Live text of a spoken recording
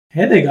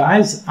Hey there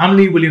guys, I'm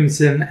Lee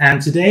Williamson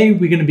and today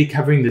we're going to be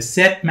covering the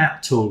Set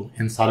Matte tool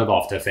inside of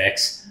After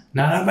Effects.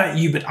 Now I don't know about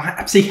you, but I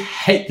absolutely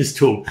hate this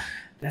tool.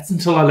 That's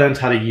until I learned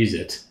how to use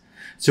it.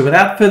 So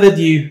without further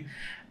ado,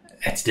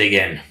 let's dig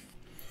in.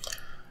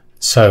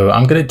 So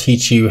I'm going to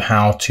teach you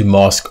how to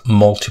mask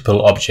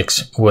multiple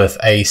objects with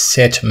a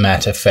Set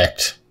Matte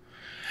effect.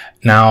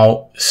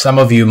 Now, some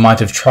of you might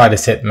have tried a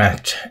Set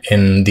Matte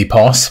in the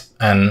past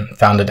and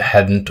found it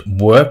hadn't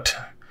worked.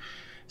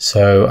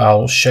 So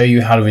I'll show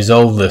you how to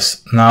resolve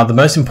this. Now, the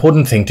most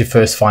important thing to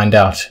first find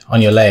out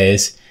on your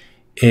layers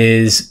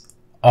is,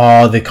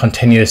 are the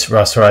continuous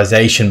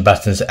rasterization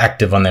buttons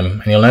active on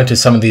them? And you'll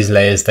notice some of these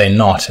layers, they're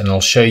not, and I'll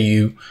show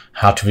you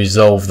how to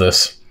resolve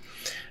this.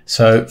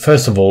 So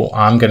first of all,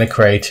 I'm going to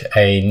create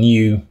a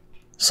new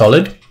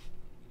solid,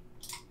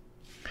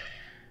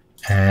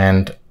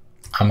 and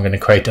I'm going to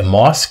create a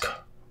mask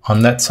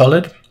on that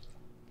solid,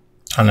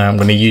 and I'm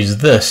going to use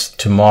this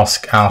to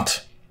mask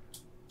out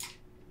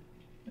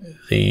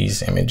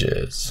these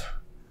images.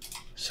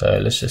 So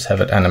let's just have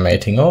it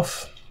animating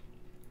off.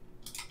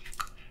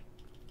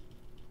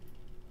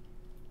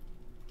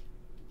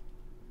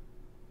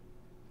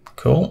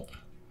 Cool.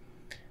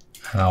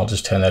 And I'll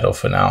just turn that off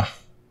for now.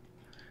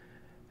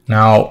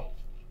 Now,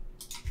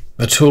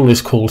 the tool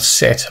is called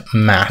Set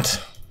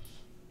Matte.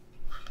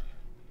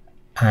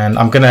 And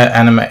I'm going to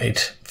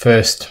animate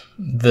first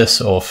this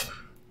off.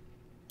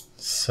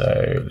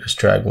 So let's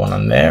drag one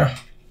on there.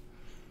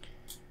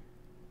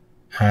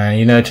 And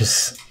you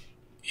notice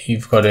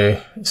you've got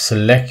to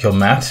select your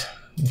matte.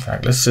 In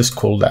fact, let's just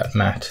call that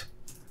matte.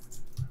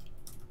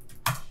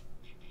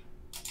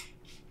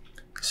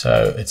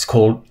 So it's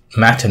called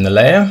matte in the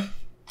layer.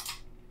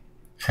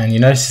 And you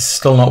notice it's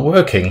still not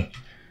working.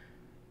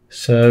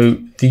 So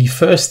the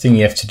first thing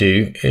you have to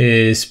do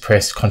is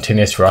press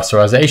continuous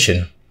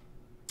rasterization.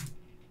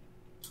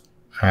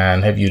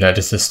 And have you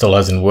noticed this still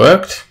hasn't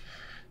worked?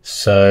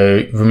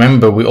 So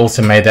remember, we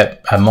also made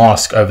that a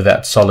mask over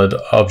that solid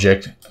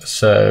object.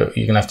 So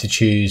you're gonna have to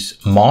choose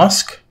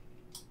mask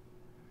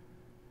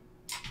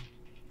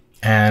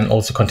and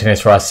also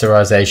continuous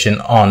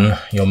rasterization on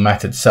your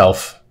matte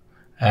itself.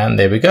 And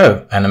there we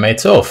go,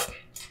 animates off.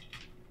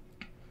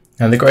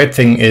 And the great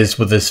thing is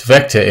with this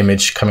vector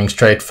image coming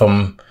straight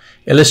from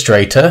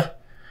Illustrator,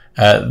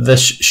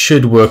 this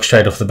should work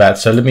straight off the bat.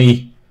 So let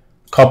me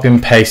copy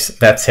and paste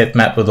that Set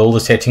Matte with all the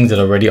settings that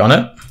are already on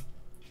it.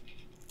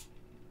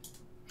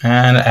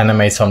 And it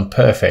animates on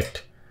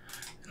perfect.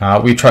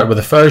 Now we tried with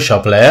the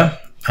Photoshop layer,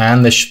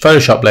 and the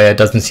Photoshop layer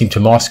doesn't seem to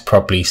mask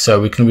properly,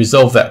 so we can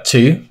resolve that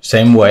too,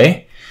 same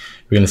way.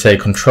 We're going to say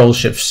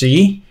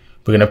Control-Shift-C,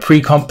 we're going to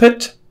pre-comp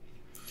it,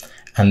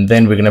 and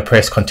then we're going to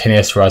press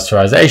continuous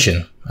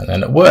rasterization, and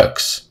then it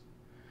works.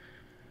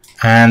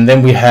 And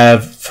then we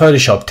have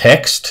Photoshop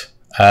text.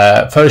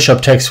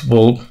 Photoshop text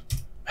will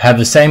have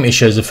the same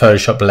issue as the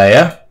Photoshop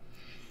layer.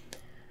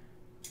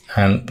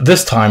 And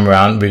this time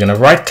around, we're going to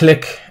right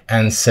click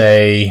and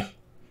say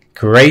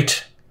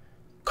create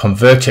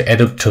convert to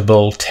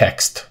editable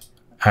text.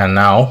 And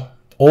now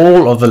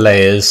all of the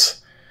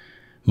layers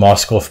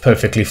mask off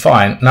perfectly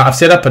fine. Now I've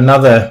set up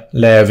another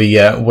layer over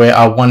here where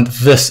I want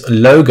this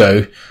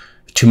logo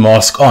to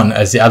mask on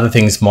as the other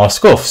things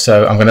mask off.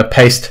 So I'm going to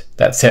paste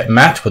that Set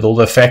Matte with all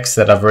the effects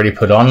that I've already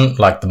put on,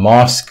 like the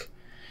mask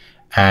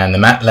and the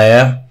matte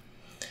layer.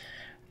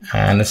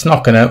 And it's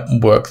not going to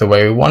work the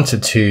way we want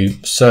it to.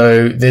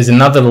 So there's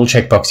another little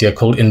checkbox here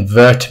called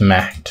Invert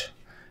Matte.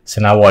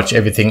 So now watch,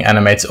 everything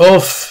animates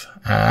off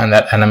and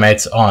that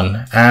animates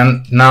on.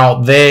 And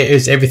now there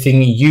is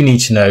everything you need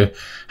to know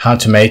how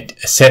to make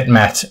Set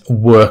Matte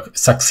work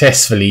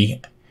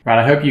successfully. Right,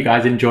 I hope you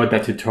guys enjoyed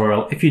that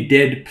tutorial. If you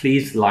did,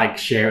 please like,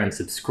 share and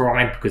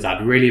subscribe because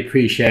I'd really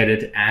appreciate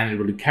it and it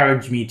will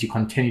encourage me to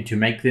continue to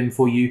make them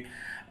for you.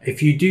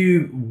 If you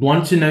do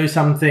want to know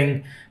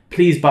something,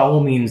 please by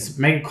all means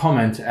make a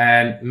comment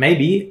and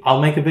maybe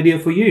I'll make a video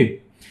for you.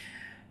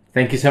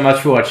 Thank you so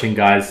much for watching,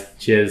 guys.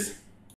 Cheers.